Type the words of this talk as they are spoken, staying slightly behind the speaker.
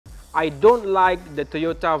I don't like the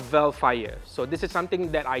Toyota Vellfire. So this is something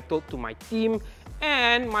that I told to my team,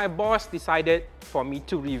 and my boss decided for me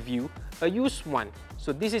to review a used one.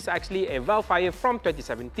 So this is actually a Vellfire from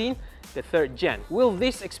 2017, the 3rd gen. Will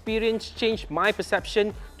this experience change my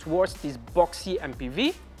perception towards this boxy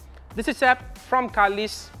MPV? This is Seb from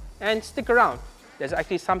Carlist, and stick around. There's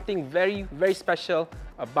actually something very, very special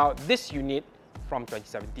about this unit from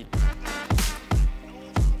 2017.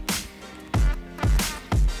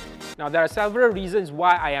 Now, there are several reasons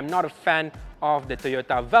why I am not a fan of the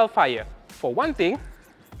Toyota Vellfire. For one thing,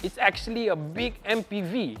 it's actually a big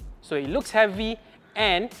MPV. So it looks heavy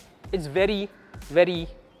and it's very, very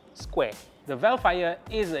square. The Vellfire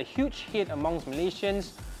is a huge hit amongst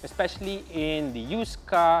Malaysians, especially in the used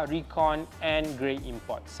car, recon and grey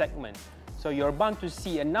import segment. So you're bound to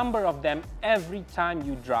see a number of them every time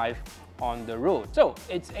you drive on the road. So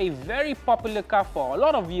it's a very popular car for a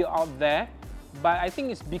lot of you out there, but I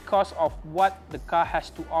think it's because of what the car has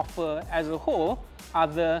to offer as a whole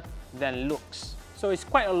other than looks. So it's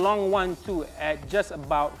quite a long one too, at just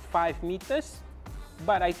about 5 meters.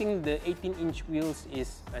 But I think the 18-inch wheels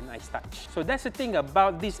is a nice touch. So that's the thing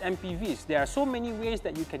about these MPVs. There are so many ways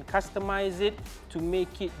that you can customize it to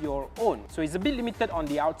make it your own. So it's a bit limited on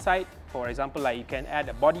the outside. For example, like you can add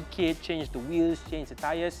a body kit, change the wheels, change the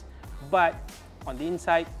tires. But on the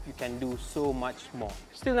inside, you can do so much more.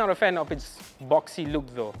 Still not a fan of its boxy look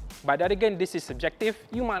though. But then again, this is subjective.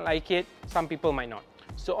 You might like it, some people might not.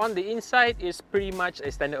 So on the inside is pretty much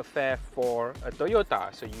a standard affair for a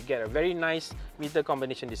Toyota. So you get a very nice meter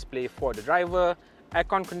combination display for the driver,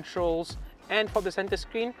 aircon controls, and for the center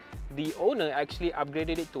screen, the owner actually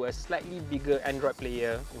upgraded it to a slightly bigger Android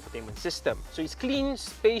player infotainment system. So it's clean,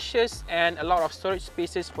 spacious, and a lot of storage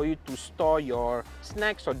spaces for you to store your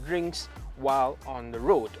snacks or drinks while on the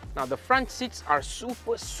road. Now the front seats are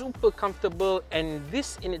super comfortable, and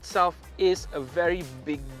this in itself is a very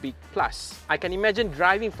big plus. I can imagine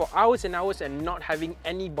driving for hours and hours and not having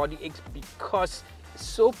any body aches because it's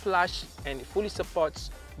so plush and it fully supports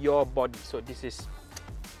your body. So this is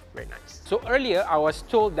very nice. So earlier I was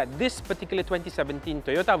told that this particular 2017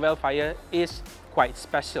 Toyota Vellfire is quite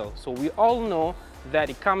special. So we all know that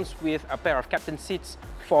it comes with a pair of captain seats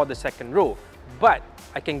for the second row. But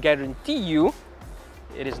I can guarantee you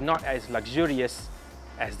it is not as luxurious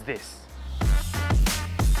as this.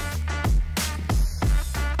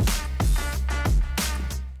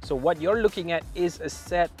 So what you're looking at is a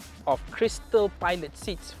set of crystal pilot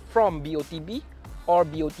seats from BOTB or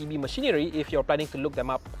BOTB Machinery if you're planning to look them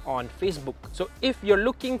up on Facebook. So if you're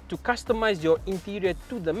looking to customize your interior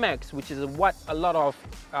to the max, which is what a lot of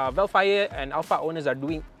Vellfire and Alphard owners are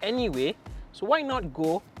doing anyway, so why not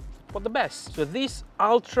go for the best? So these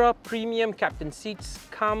ultra premium captain seats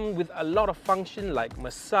come with a lot of function like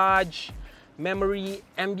massage, memory,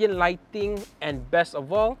 ambient lighting, and best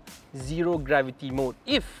of all, zero gravity mode.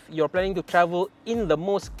 If you're planning to travel in the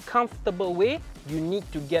most comfortable way, you need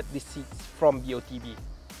to get these seats from BOTB,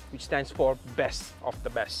 which stands for best of the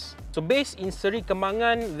best. So based in Seri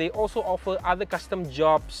Kembangan, they also offer other custom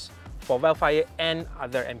jobs for Vellfire and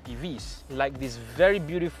other MPVs, like this very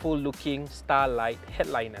beautiful looking Starlight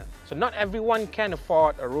headliner. So not everyone can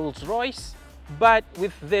afford a Rolls Royce, but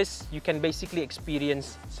with this you can basically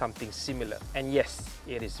experience something similar. And yes,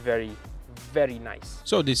 it is very nice.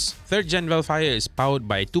 So this 3rd gen Vellfire is powered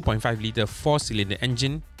by a 2.5 litre 4-cylinder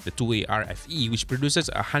engine, the 2A RFE, which produces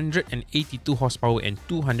 182 horsepower and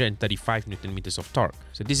 235 Nm of torque.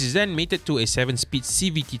 So this is then mated to a 7-speed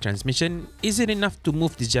CVT transmission. Is it enough to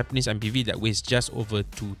move this Japanese MPV that weighs just over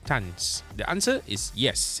 2 tons? The answer is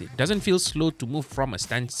yes. It doesn't feel slow to move from a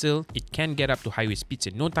standstill. It can get up to highway speeds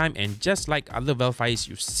in no time, and just like other Vellfires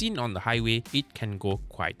you've seen on the highway, it can go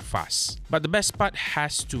quite fast. But the best part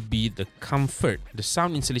has to be the comfort. The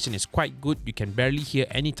sound insulation is quite good. You can barely hear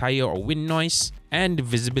any tire or wind noise, and the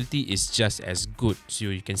visibility is just as good. So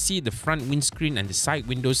you can see the front windscreen and the side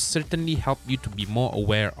windows certainly help you to be more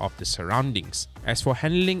aware of the surroundings. As for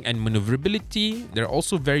handling and maneuverability, they're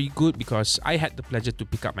also very good because I had the pleasure to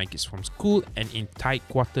pick up my kids from school, and in tight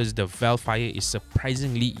quarters, the Vellfire is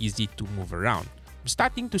surprisingly easy to move around. I'm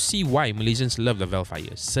starting to see why Malaysians love the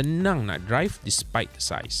Vellfire. Senang nak drive despite the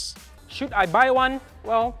size. Should I buy one?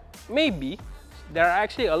 Well, maybe. There are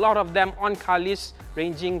actually a lot of them on Carlist,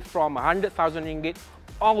 ranging from 100,000 ringgit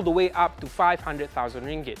all the way up to 500,000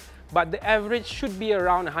 ringgit. But the average should be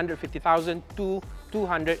around 150,000 to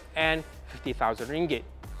 250,000 ringgit.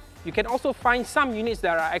 You can also find some units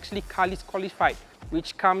that are actually Carlist qualified,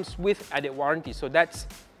 which comes with added warranty. So that's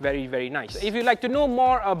very, very nice. If you'd like to know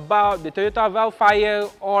more about the Toyota Vellfire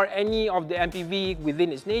or any of the MPV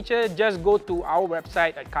within its nature, just go to our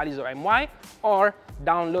website at Carlist.my or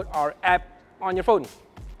download our app on your phone.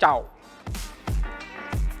 Ciao!